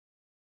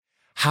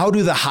How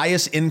do the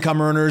highest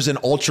income earners and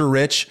ultra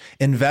rich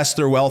invest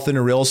their wealth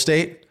into real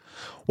estate?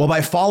 Well, by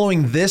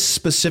following this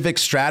specific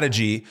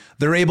strategy,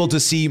 they're able to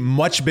see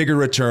much bigger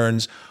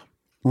returns,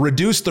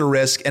 reduce the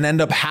risk, and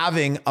end up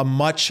having a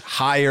much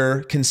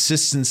higher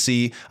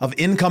consistency of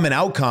income and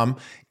outcome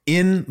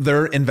in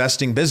their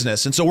investing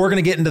business. And so we're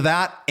going to get into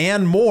that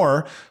and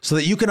more so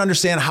that you can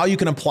understand how you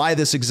can apply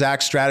this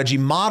exact strategy,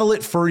 model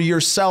it for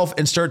yourself,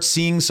 and start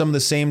seeing some of the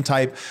same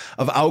type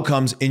of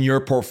outcomes in your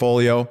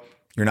portfolio.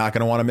 You're not going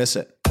to want to miss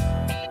it.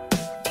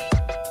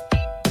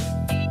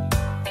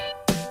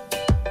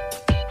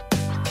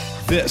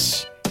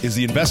 This is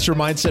the Investor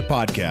Mindset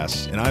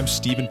Podcast, and I'm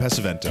Steven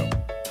Pesavento.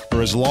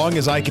 For as long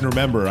as I can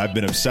remember, I've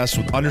been obsessed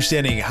with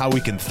understanding how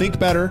we can think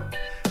better,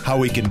 how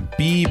we can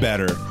be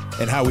better,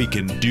 and how we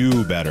can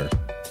do better.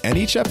 And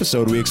each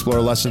episode, we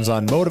explore lessons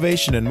on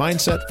motivation and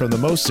mindset from the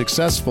most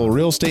successful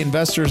real estate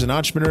investors and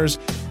entrepreneurs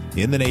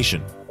in the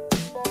nation.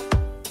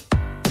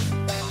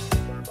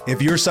 If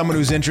you're someone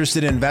who's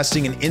interested in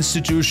investing in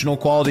institutional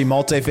quality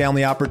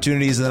multifamily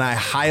opportunities, then I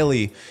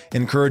highly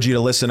encourage you to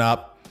listen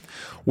up.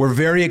 We're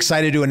very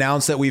excited to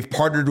announce that we've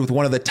partnered with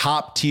one of the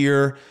top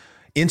tier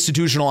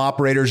institutional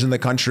operators in the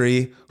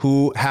country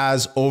who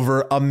has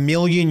over 1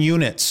 million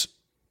units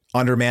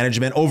under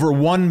management, over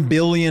 $1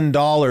 billion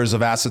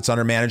of assets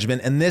under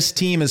management. And this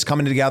team is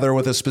coming together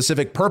with a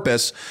specific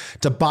purpose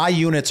to buy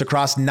units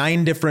across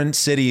 9 different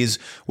cities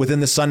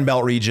within the Sun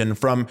Belt region,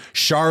 from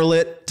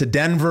Charlotte to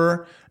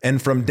Denver, and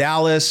from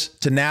Dallas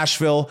to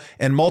Nashville,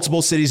 and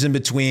multiple cities in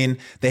between.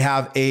 They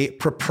have a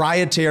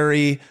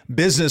proprietary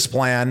business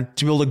plan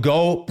to be able to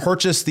go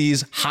purchase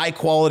these high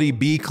quality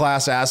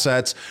B-class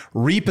assets,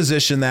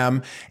 reposition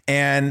them,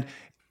 and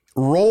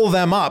roll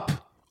them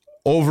up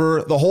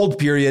over the hold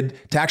period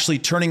to actually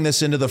turning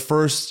this into the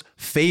first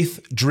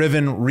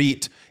faith-driven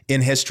REIT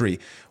in history,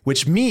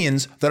 which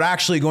means they're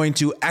actually going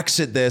to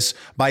exit this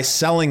by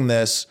selling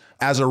this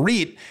as a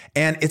REIT.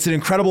 And it's an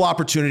incredible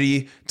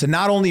opportunity to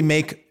not only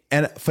make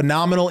a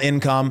phenomenal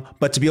income,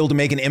 but to be able to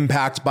make an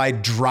impact by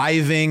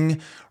driving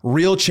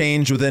real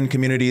change within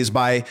communities,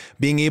 by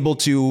being able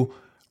to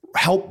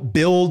help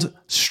build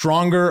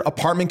stronger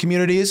apartment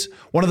communities.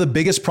 One of the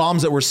biggest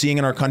problems that we're seeing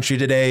in our country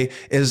today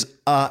is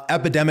an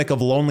epidemic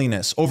of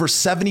loneliness. Over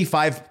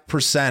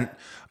 75%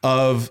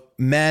 of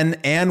men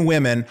and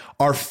women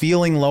are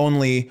feeling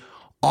lonely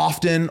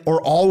often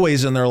or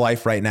always in their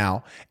life right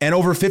now. And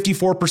over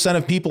 54%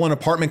 of people in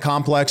apartment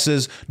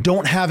complexes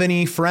don't have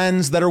any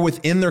friends that are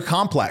within their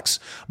complex.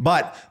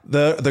 But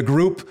the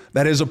group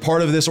that is a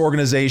part of this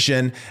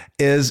organization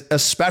is a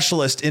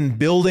specialist in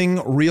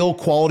building real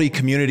quality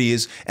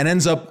communities and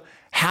ends up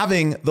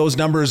having those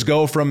numbers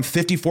go from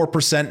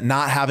 54%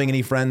 not having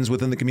any friends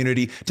within the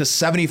community to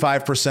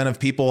 75% of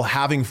people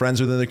having friends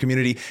within the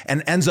community,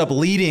 and ends up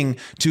leading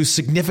to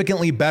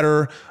significantly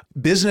better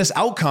business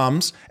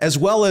outcomes, as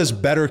well as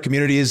better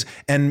communities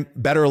and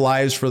better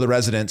lives for the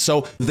residents.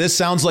 So this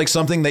sounds like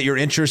something that you're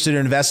interested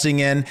in investing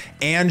in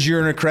and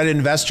you're an accredited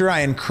investor. I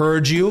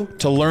encourage you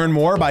to learn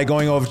more by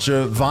going over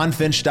to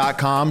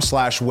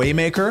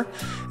vonfinch.com/waymaker,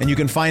 and you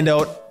can find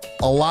out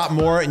a lot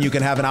more, and you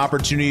can have an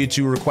opportunity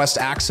to request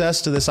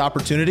access to this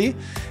opportunity.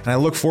 And I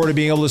look forward to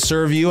being able to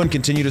serve you and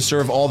continue to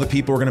serve all the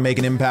people we're going to make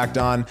an impact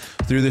on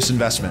through this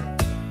investment.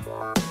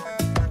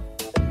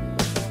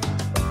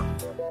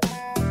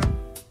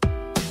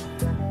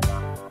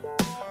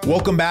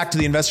 Welcome back to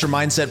the Investor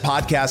Mindset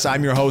Podcast.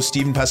 I'm your host,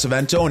 Steven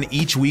Pesavento, and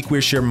each week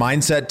we share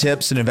mindset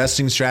tips and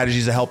investing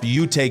strategies to help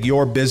you take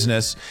your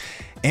business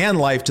and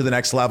life to the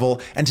next level.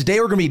 And today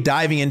we're going to be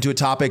diving into a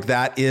topic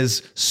that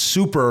is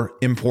super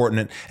important.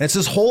 And it's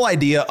this whole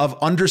idea of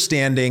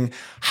understanding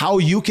how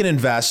you can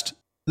invest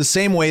the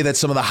same way that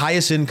some of the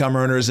highest income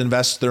earners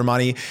invest their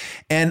money.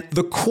 And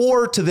the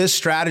core to this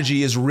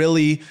strategy is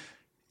really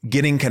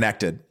getting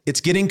connected. It's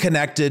getting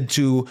connected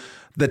to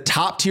the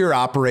top tier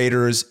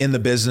operators in the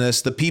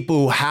business, the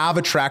people who have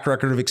a track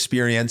record of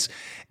experience,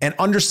 and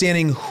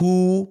understanding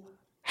who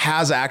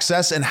has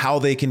access and how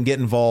they can get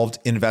involved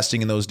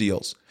investing in those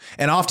deals.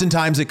 And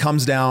oftentimes it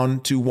comes down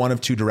to one of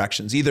two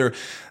directions. Either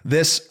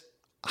this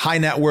high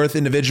net worth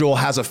individual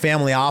has a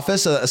family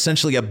office,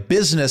 essentially a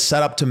business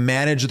set up to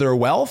manage their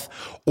wealth,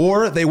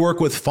 or they work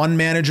with fund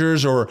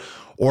managers or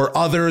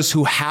others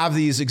who have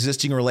these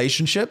existing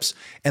relationships,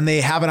 and they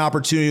have an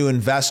opportunity to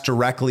invest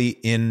directly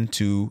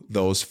into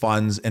those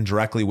funds and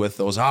directly with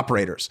those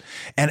operators.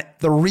 And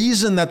the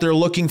reason that they're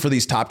looking for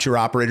these top tier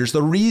operators,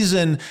 the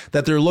reason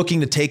that they're looking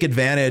to take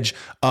advantage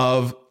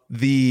of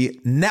the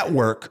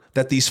network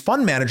that these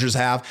fund managers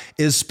have,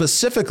 is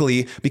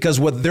specifically because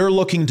what they're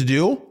looking to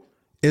do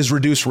is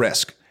reduce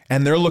risk.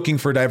 And they're looking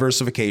for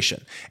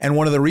diversification. And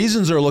one of the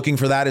reasons they're looking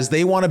for that is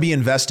they want to be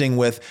investing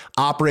with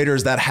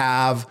operators that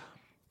have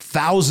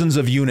thousands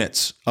of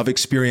units of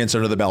experience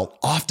under the belt.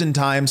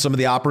 Oftentimes, some of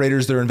the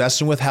operators they're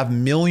investing with have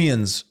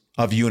millions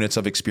of units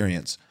of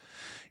experience.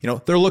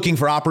 They're looking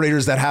for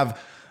operators that have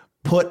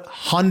put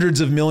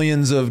hundreds of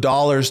millions of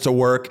dollars to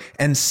work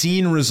and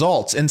seen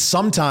results. And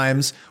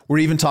sometimes we're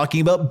even talking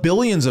about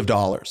billions of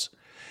dollars.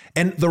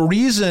 And the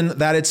reason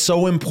that it's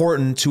so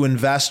important to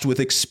invest with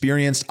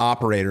experienced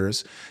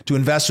operators, to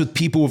invest with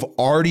people who've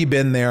already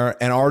been there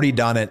and already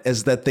done it,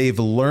 is that they've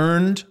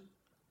learned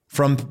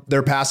from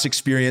their past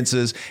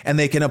experiences and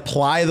they can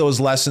apply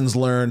those lessons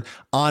learned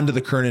onto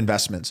the current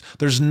investments.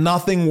 There's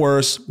nothing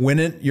worse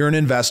when you're an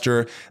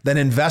investor than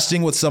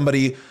investing with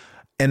somebody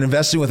and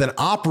investing with an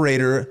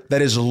operator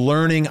that is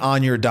learning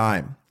on your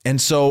dime. And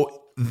so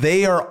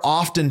they are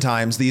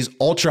oftentimes, these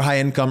ultra high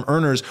income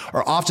earners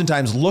are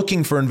oftentimes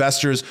looking for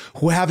investors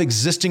who have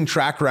existing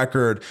track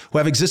record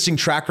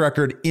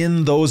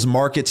in those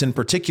markets in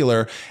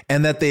particular,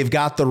 and that they've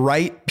got the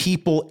right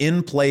people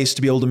in place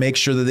to be able to make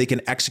sure that they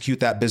can execute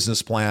that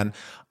business plan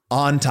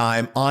on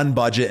time, on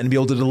budget, and be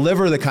able to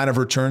deliver the kind of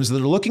returns that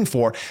they're looking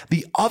for.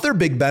 The other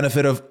big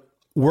benefit of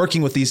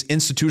working with these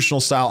institutional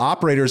style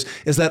operators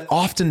is that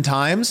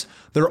oftentimes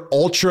they're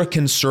ultra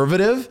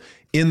conservative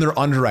in their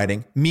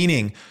underwriting,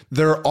 meaning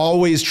they're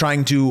always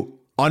trying to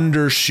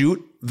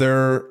undershoot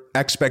their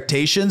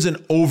expectations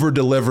and over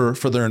deliver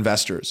for their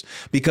investors.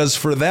 Because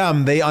for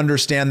them, they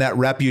understand that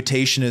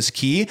reputation is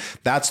key.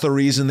 That's the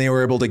reason they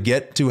were able to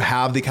get to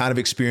have the kind of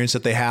experience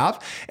that they have.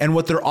 And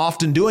what they're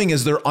often doing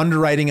is they're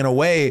underwriting in a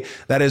way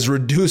that is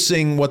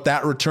reducing what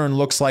that return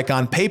looks like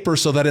on paper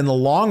so that in the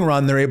long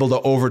run, they're able to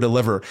over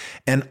deliver.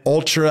 And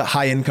ultra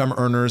high income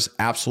earners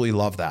absolutely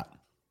love that.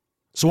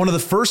 So one of the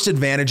first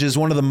advantages,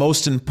 one of the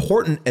most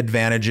important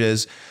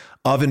advantages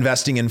of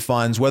investing in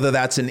funds, whether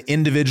that's an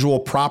individual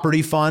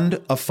property fund,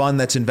 a fund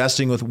that's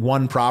investing with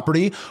one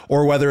property,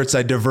 or whether it's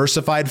a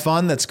diversified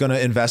fund that's going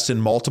to invest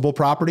in multiple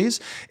properties,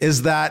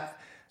 is that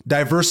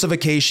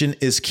diversification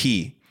is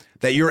key.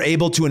 That you're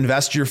able to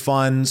invest your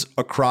funds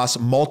across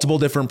multiple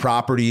different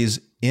properties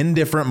in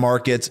different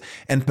markets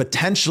and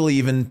potentially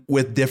even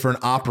with different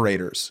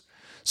operators.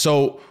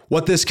 So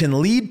what this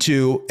can lead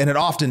to, and it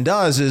often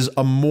does, is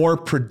a more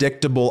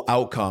predictable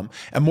outcome,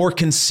 a more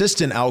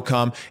consistent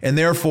outcome, and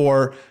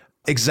therefore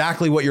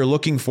exactly what you're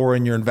looking for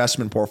in your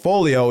investment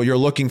portfolio. You're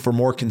looking for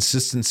more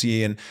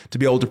consistency and to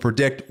be able to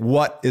predict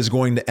what is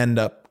going to end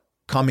up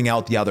coming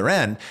out the other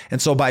end.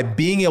 And so by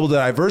being able to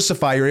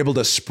diversify, you're able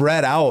to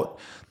spread out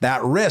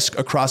that risk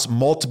across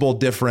multiple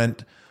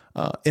different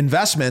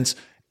investments.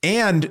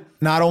 And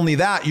not only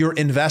that, you're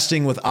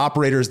investing with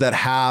operators that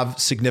have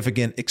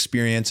significant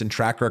experience and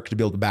track record to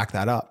be able to back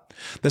that up.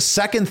 The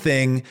second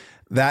thing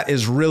that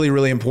is really,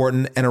 really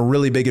important and a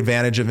really big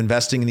advantage of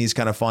investing in these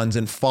kind of funds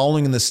and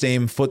following in the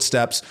same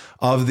footsteps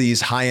of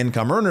these high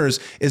income earners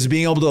is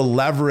being able to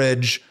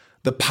leverage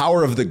the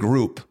power of the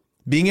group,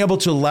 being able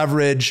to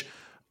leverage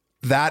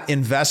that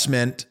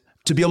investment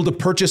to be able to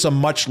purchase a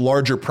much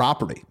larger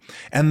property.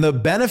 And the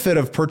benefit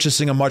of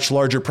purchasing a much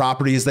larger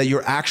property is that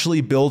you're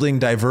actually building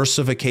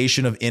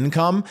diversification of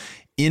income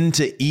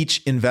into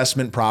each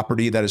investment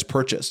property that is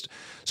purchased.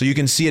 So you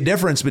can see a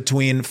difference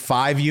between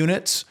 5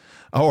 units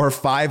or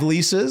 5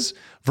 leases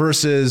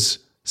versus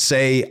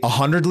say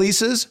 100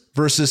 leases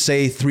versus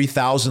say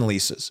 3,000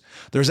 leases.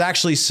 There's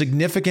actually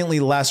significantly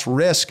less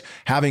risk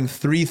having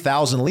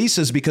 3,000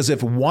 leases because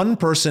if one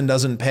person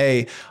doesn't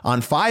pay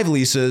on 5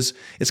 leases,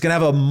 it's going to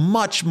have a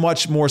much,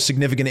 much more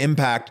significant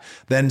impact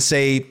than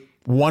say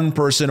one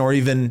person or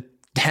even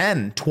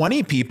 10,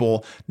 20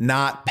 people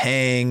not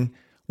paying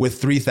with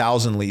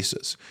 3,000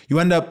 leases. You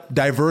end up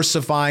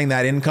diversifying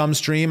that income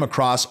stream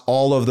across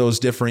all of those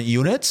different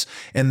units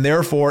and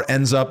therefore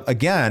ends up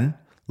again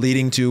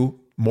leading to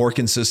more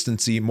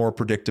consistency, more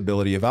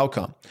predictability of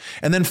outcome.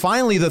 And then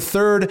finally, the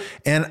third,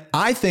 and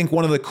I think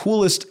one of the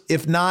coolest,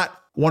 if not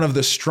one of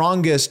the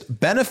strongest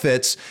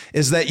benefits,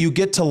 is that you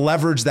get to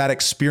leverage that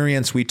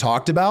experience we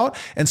talked about.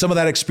 And some of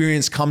that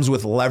experience comes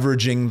with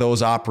leveraging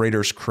those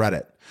operators'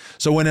 credit.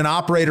 So when an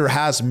operator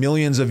has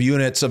millions of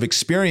units of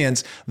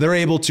experience, they're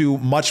able to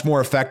much more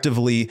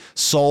effectively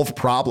solve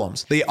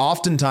problems. They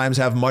oftentimes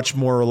have much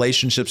more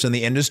relationships in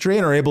the industry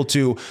and are able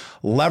to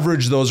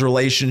leverage those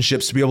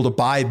relationships to be able to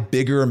buy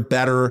bigger and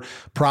better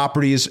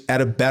properties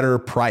at a better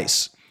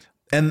price.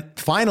 And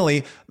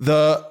finally,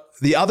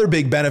 the other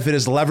big benefit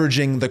is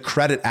leveraging the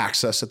credit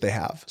access that they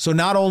have. So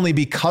not only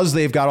because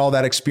they've got all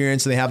that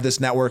experience and they have this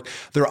network,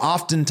 they're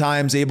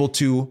oftentimes able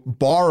to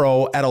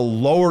borrow at a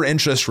lower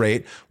interest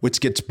rate,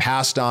 which gets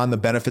passed on, the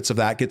benefits of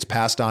that gets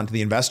passed on to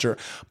the investor.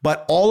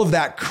 But all of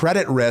that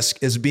credit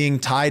risk is being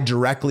tied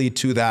directly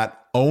to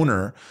that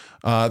owner,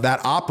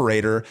 that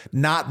operator,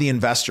 not the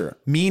investor,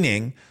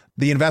 meaning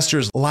the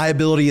investor's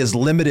liability is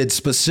limited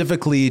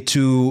specifically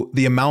to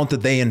the amount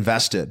that they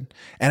invested.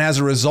 And as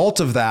a result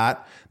of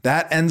that,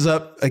 that ends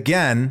up,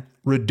 again,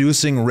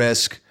 reducing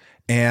risk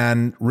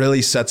and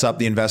really sets up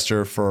the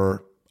investor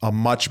for a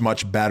much,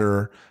 much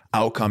better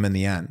outcome in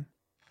the end.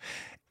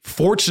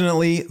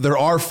 Fortunately, there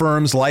are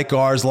firms like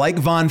ours, like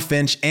Von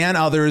Finch and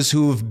others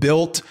who've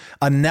built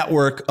a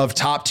network of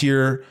top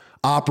tier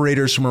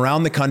operators from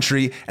around the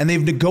country, and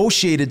they've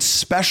negotiated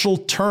special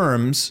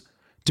terms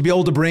to be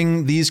able to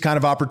bring these kind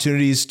of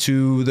opportunities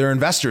to their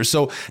investors.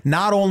 So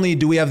not only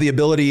do we have the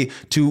ability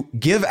to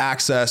give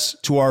access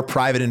to our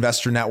private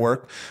investor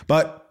network,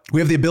 but We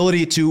have the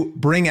ability to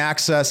bring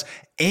access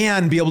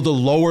and be able to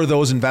lower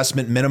those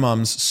investment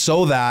minimums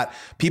so that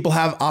people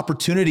have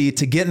opportunity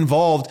to get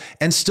involved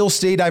and still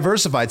stay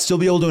diversified, still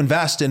be able to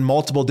invest in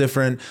multiple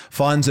different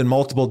funds and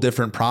multiple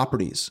different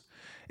properties.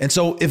 And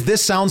so if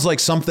this sounds like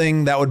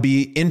something that would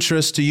be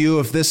interest to you,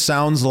 if this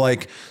sounds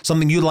like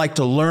something you'd like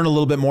to learn a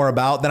little bit more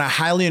about, then I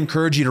highly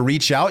encourage you to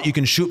reach out. You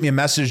can shoot me a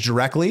message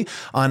directly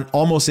on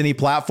almost any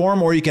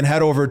platform, or you can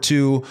head over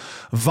to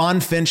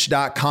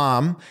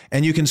vonfinch.com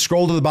and you can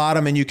scroll to the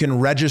bottom and you can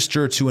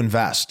register to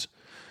invest.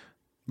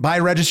 By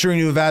registering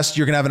to invest,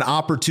 you're going to have an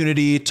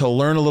opportunity to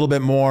learn a little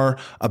bit more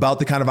about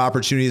the kind of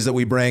opportunities that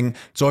we bring.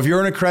 So if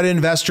you're an accredited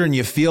investor and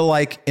you feel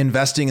like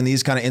investing in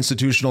these kind of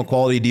institutional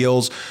quality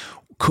deals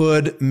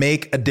could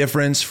make a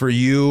difference for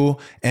you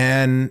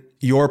and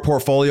your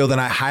portfolio, then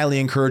I highly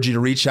encourage you to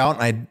reach out,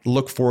 and I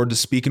look forward to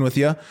speaking with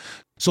you.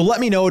 So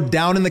let me know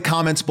down in the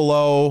comments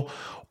below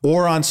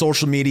or on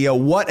social media,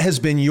 what has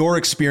been your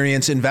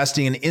experience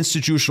investing in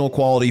institutional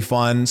quality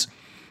funds?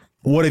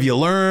 What have you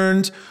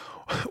learned?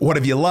 What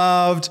have you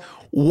loved?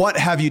 What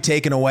have you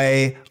taken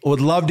away?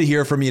 Would love to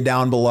hear from you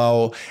down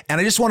below.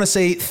 And I just want to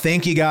say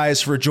thank you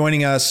guys for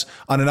joining us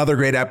on another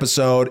great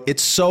episode.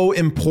 It's so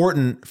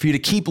important for you to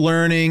keep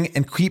learning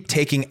and keep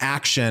taking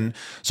action.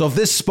 So if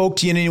this spoke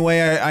to you in any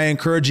way, I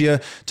encourage you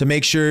to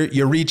make sure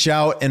you reach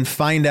out and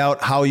find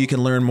out how you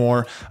can learn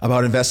more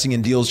about investing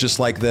in deals just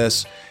like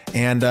this.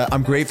 And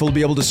I'm grateful to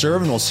be able to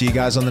serve, and we'll see you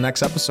guys on the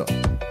next episode.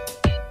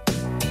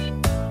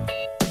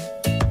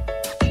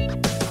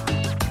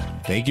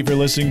 Thank you for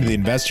listening to the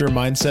Investor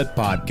Mindset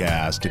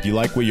Podcast. If you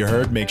like what you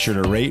heard, make sure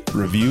to rate,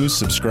 review,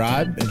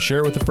 subscribe, and share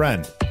it with a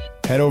friend.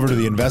 Head over to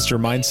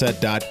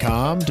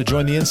theinvestormindset.com to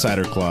join the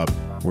Insider Club,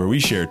 where we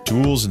share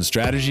tools and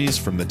strategies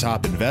from the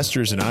top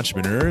investors and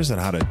entrepreneurs on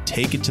how to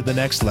take it to the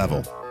next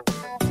level.